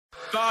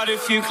But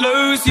if you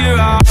close your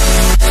eyes.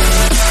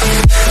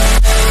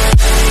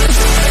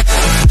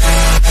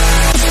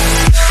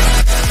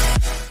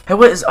 Hey,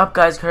 what is up,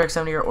 guys?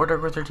 Correct70 here, or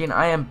Dark13.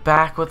 I am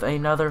back with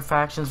another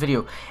factions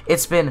video.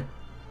 It's been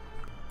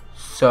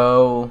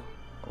so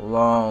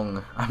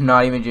long. I'm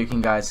not even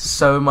joking, guys.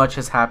 So much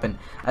has happened.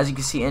 As you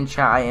can see in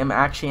chat, I am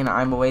actually in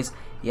Imaways.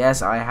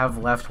 Yes, I have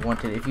left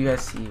Wanted. If you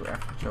guys see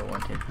Joe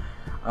Wanted,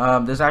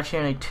 there's actually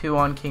only 2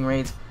 on King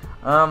raids.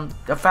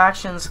 The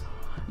factions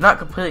not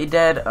completely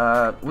dead.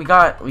 We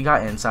got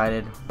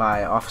incited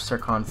by Officer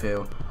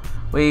Konfu.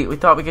 We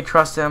thought we could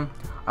trust him.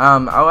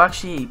 I'll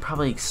actually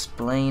probably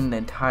explain the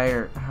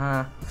entire.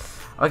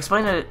 I'll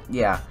explain it.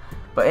 Yeah.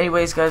 But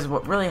anyways, guys,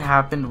 what really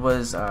happened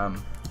was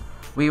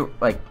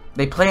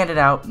they planned it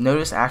out.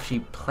 Notice actually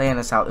planned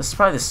this out. This is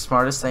probably the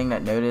smartest thing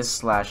that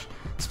Notice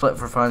 / Split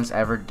for Fun's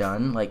ever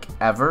done, like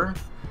ever,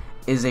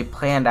 is they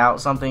planned out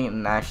something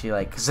and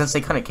actually since they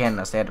couldn't can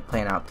us, they had to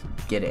plan out to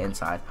get it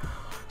inside.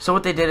 So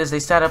what they did is they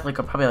set up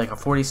probably a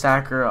 40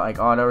 stacker,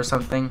 auto or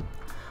something.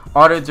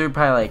 Auto through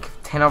probably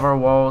 10 of our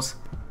walls,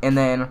 and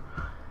then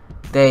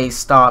they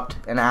stopped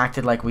and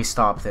acted like we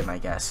stopped them, I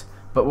guess.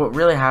 But what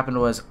really happened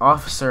was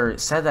Officer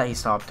said that he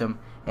stopped him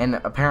and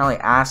apparently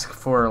asked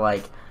for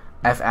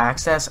F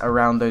access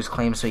around those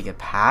claims so he could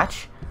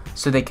patch,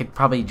 so they could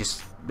probably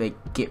just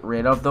get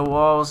rid of the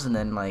walls, and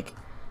then I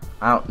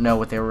don't know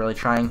what they were really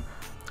trying.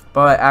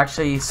 But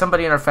actually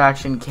somebody in our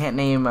faction, can't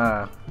name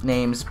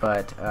names,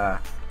 but I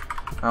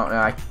don't know,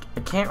 I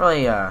can't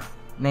really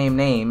name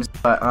names,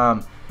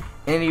 but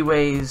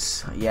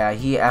anyways, yeah,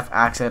 he F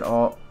accessed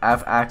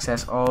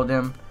all of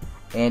them,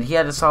 and he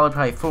had a solid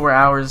probably 4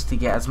 hours to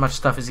get as much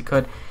stuff as he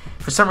could.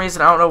 For some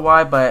reason, I don't know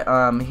why, but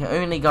he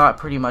only got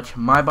pretty much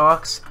my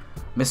box,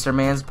 Mr.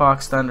 Man's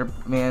box,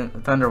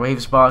 Thunder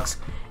Waves box,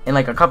 and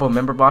a couple of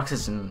member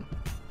boxes, and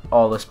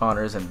all the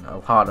spawners and a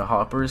lot of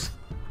hoppers.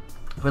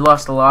 We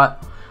lost a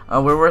lot.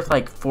 We're worth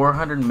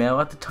 400 mil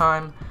at the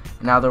time,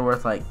 and now they're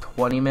worth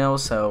 20 mil,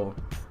 so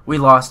we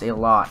lost a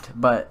lot.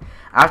 But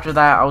after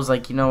that, I was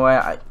like, you know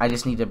what, I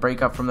just need to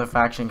break up from the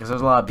faction, because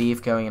there's a lot of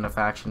beef going in the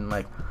faction,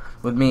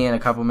 with me and a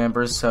couple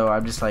members. So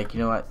I'm just you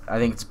know what, I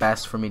think it's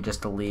best for me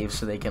just to leave,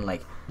 so they can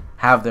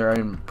have their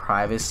own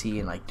privacy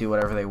and do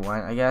whatever they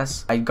want, I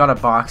guess. I got a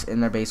box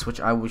in their base, which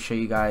I will show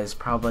you guys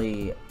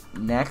probably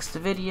next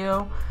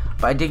video.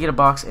 But I did get a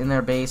box in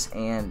their base,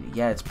 and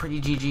yeah, it's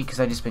pretty GG, because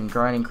I just been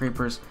grinding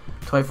creepers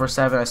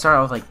 24/7. I started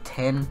out with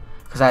 10,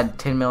 because I had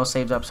 10 mil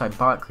saved up, so I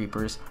bought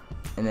creepers,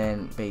 and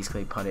then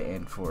basically put it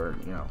in for,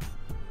 you know,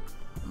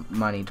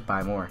 money to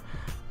buy more.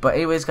 But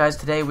anyways, guys,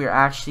 today we're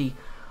actually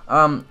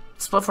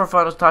Split for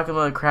Fun was talking a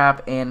little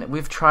crap, and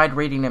we've tried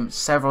raiding them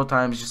several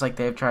times, just like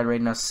they've tried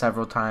raiding us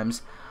several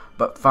times.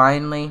 But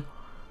finally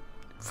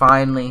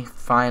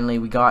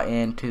we got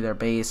into their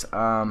base.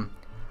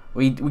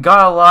 We got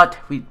a lot.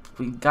 We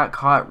got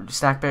caught.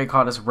 Stackberry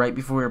caught us right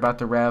before we were about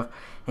to rev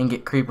and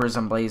get creepers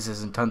and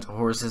blazes and tons of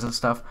horses and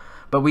stuff.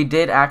 But we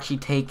did actually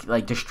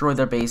destroy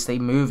their base. They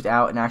moved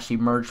out and actually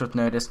merged with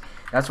Notice.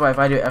 That's why if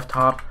I do F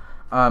top,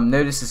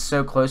 Notice is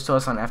so close to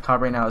us on F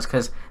top right now is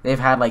because they've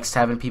had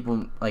 7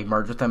 people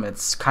merge with them.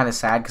 It's kind of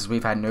sad because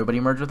we've had nobody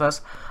merge with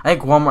us. I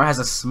think Walmart has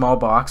a small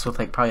box with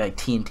probably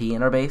TNT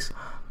in our base.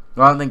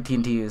 Well, I don't think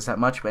TNT is that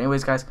much, but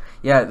anyways, guys,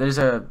 yeah, there's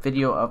a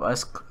video of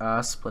us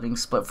splitting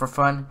Split for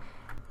Fun,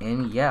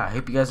 and yeah, I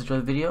hope you guys enjoy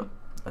the video.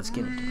 Let's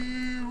get into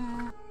it.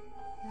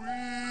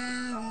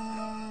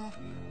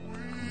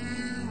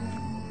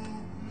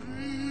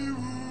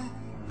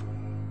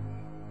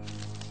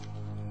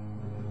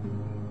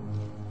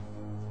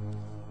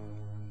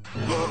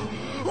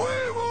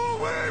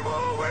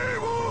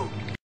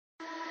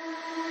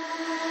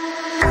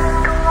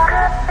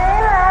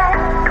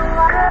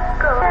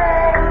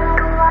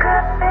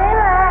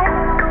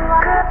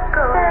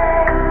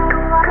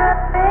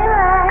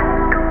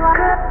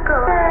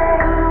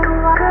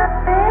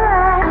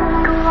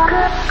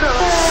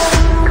 Go.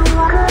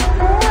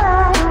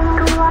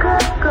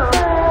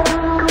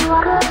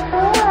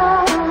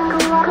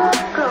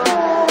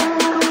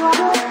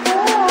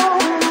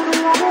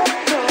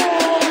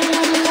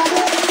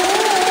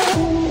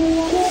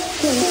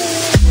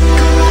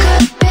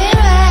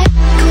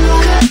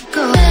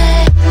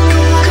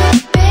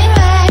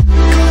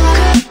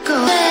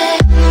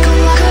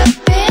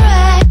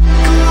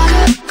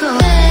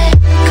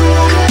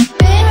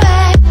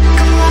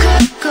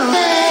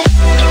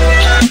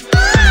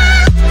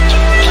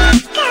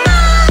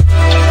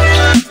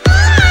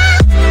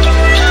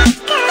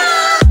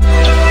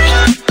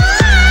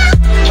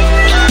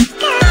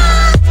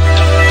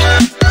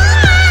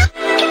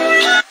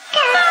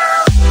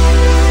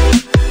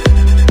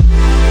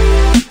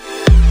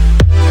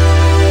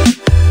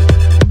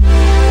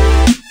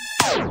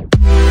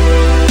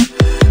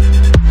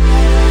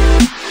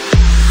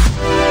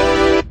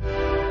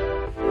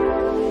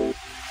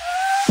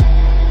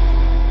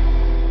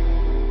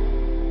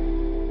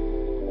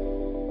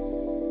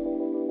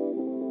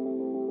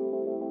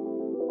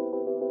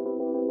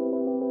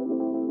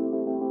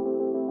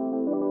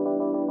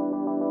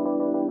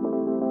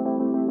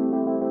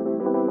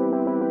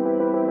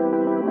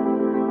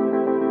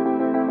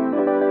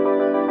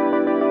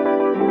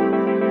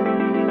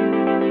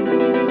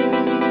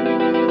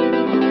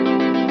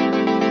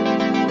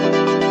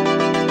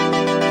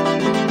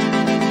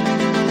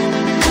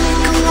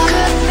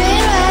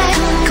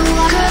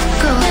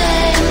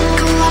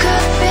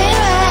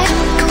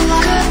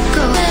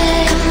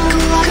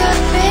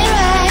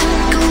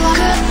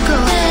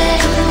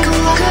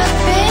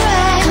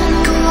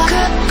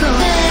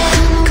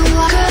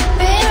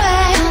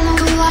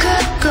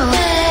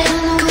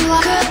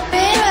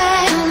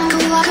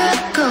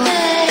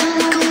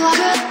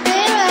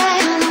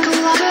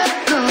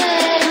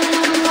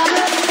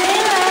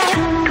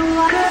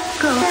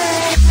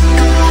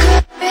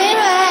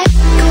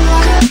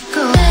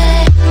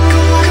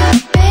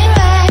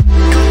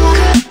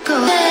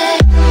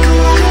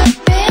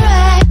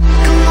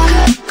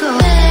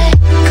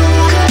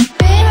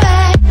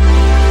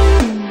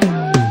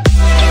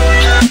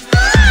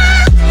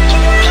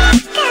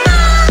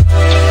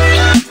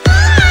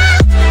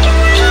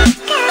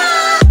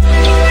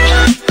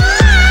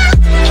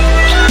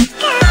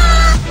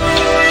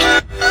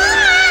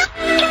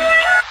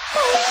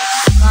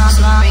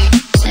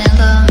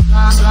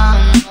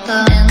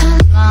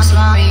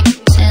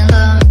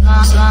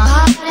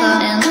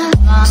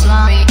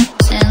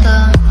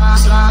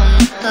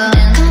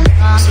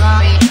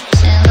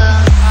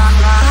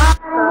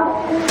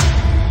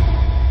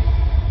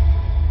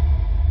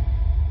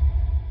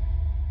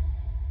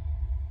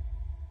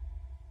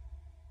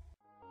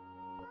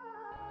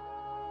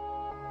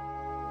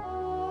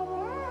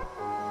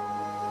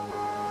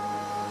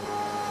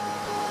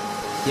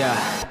 Yeah,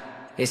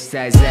 it's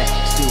that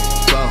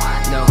Saico,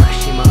 no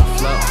Shima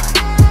flow.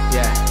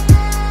 Yeah,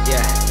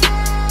 yeah,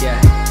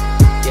 yeah,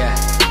 yeah.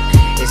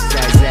 It's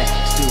that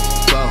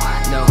Saico,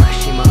 no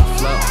Shima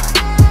flow.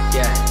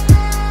 Yeah,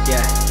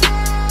 yeah,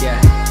 yeah,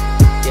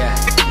 yeah,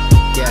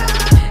 yeah.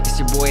 It's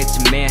your boy, it's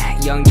your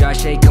man, Young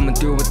Josh A, coming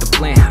through with the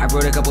plan. I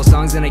wrote a couple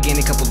songs and I gained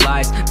a couple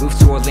lives. Moved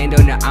to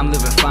Orlando, now I'm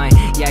living fine.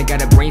 Yeah, I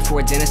got a brain for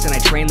a dentist and I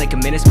train like a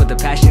menace, but the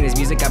passion is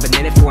music. I've been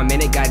in it for a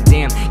minute,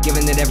 goddamn.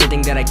 Giving it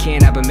everything that I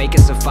can. I've been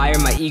making some fire,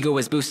 my ego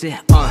is boosted.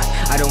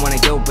 I don't wanna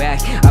go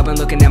back. I've been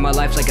looking at my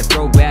life like a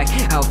throwback.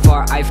 How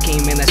far I've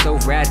came, man, that's so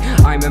rad.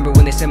 I remember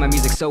when they said my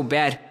music so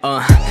bad.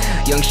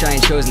 Young, shy,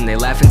 and chosen. They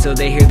laugh until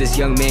they hear this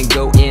young man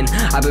go in.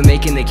 I've been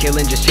making the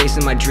killing, just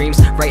chasing my dreams,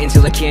 right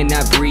until I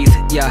cannot breathe.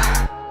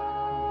 Yeah.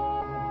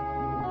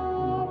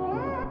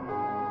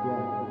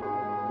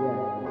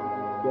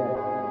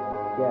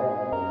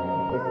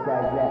 It's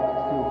that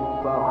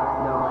Saico,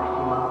 no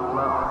Shima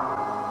flow.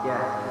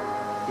 Yeah,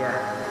 yeah,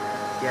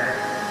 yeah,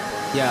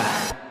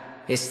 yeah.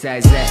 It's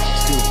that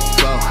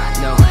Saico,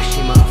 no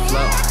Shima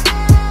flow.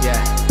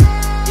 Yeah,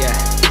 yeah,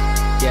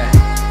 yeah,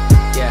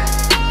 yeah.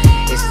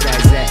 It's that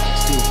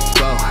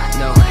Saico,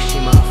 no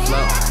Shima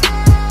flow.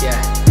 Yeah,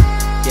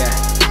 yeah,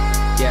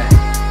 yeah,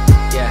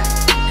 yeah.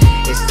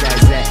 It's that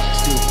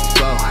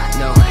Saico,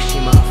 no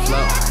Shima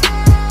flow.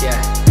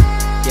 Yeah,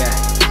 yeah,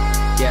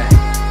 yeah.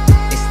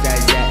 It's that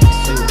Saico.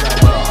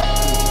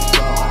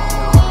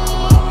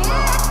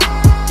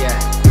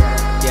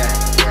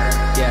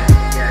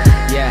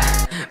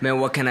 Man,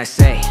 what can I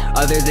say?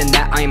 Other than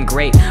that, I am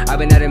great. I've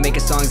been at it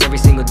making songs every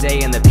single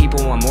day, and the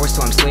people want more,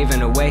 so I'm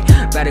slaving away.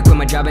 About to quit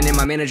my job and name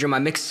my manager my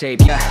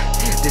mixtape. Yeah,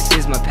 this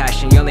is my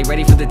passion. You're only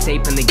ready for the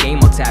tape and the game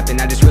will tap in.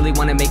 I just really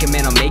wanna make it,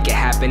 man, I'll make it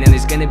happen. And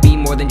there's gonna be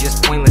more than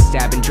just pointless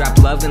stabbing. Drop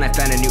love and I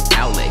found a new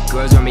outlet.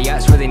 Girls wear me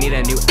out, swear they need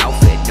a new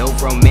outfit. No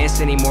romance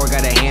anymore,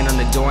 got a hand on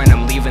the door and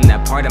I'm leaving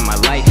that part of my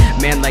life.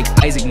 Man, like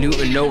Isaac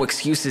Newton, no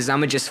excuses.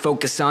 I'ma just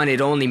focus on it,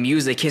 only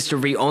music.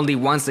 History only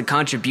wants the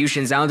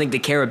contributions. I don't think they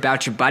care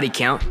about your body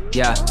count.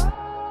 Yeah.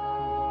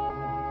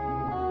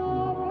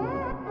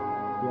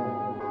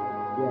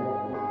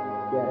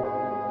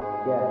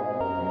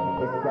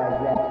 It's that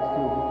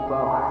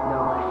Saico, no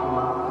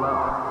Shima flow.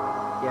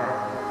 Yeah,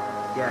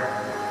 yeah,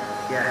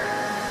 yeah,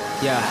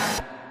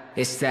 yeah.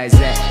 It's that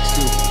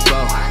Saico,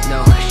 no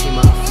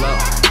Shima flow.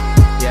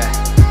 Yeah,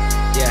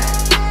 yeah,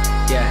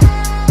 yeah,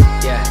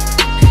 yeah.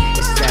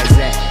 It's that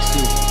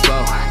Saico,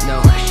 no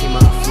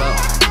Shima flow.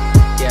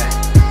 Yeah,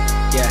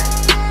 yeah,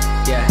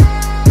 yeah.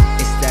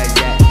 It's that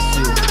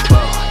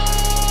Saico.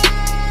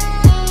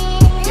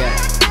 Yeah,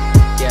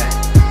 yeah,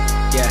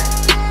 yeah,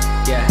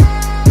 yeah.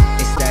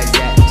 It's that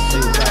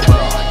Saico.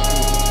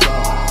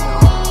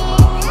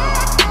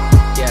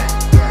 Yeah,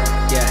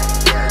 yeah,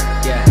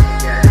 yeah, yeah,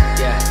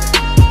 yeah,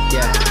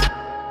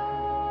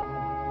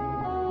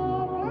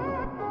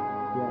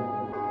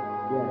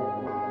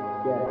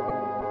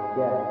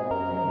 yeah.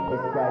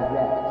 It's that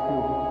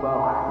Saico,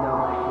 no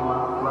Shima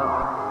flow.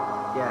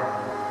 Yeah,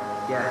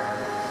 yeah,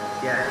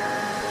 yeah.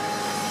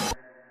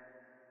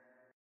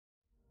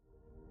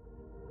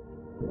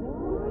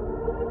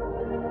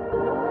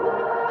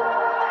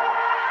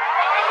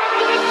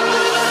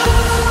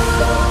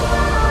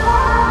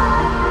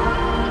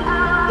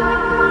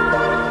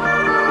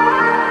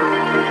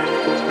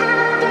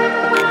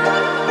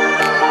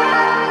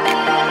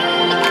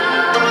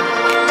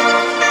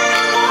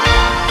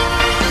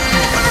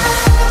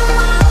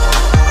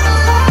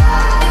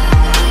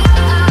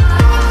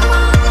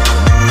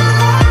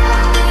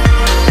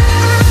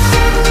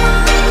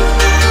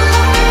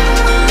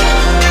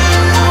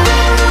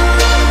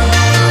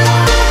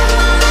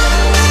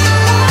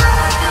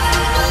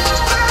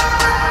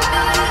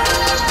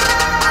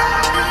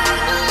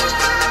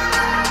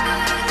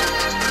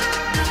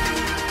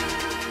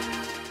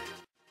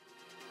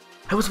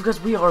 Hey, what's up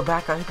guys, we are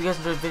back. I hope you guys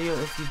enjoyed the video.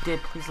 If you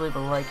did, please leave a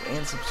like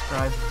and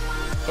subscribe.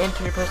 And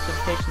turn your post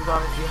notifications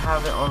on if you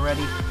haven't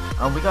already.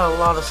 We got a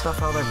lot of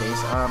stuff out of our base.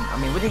 I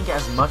mean, we didn't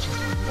get as much as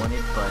we wanted,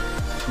 but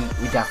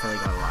we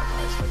definitely got a lot,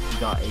 guys. Like, we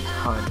got a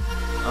ton.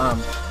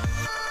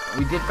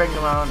 We did bring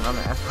them around on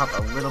the F-top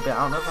a little bit.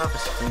 I don't know if I have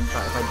a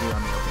screenshot. If I do, I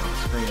mean, it'll be on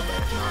the screen, but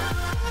if not,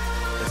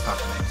 it's not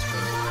going to be on the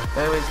screen. But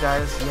anyways,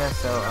 guys, yeah,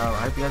 so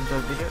I hope you guys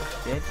enjoyed the video. If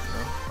you did,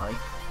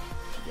 like,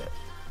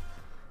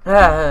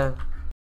 yeah.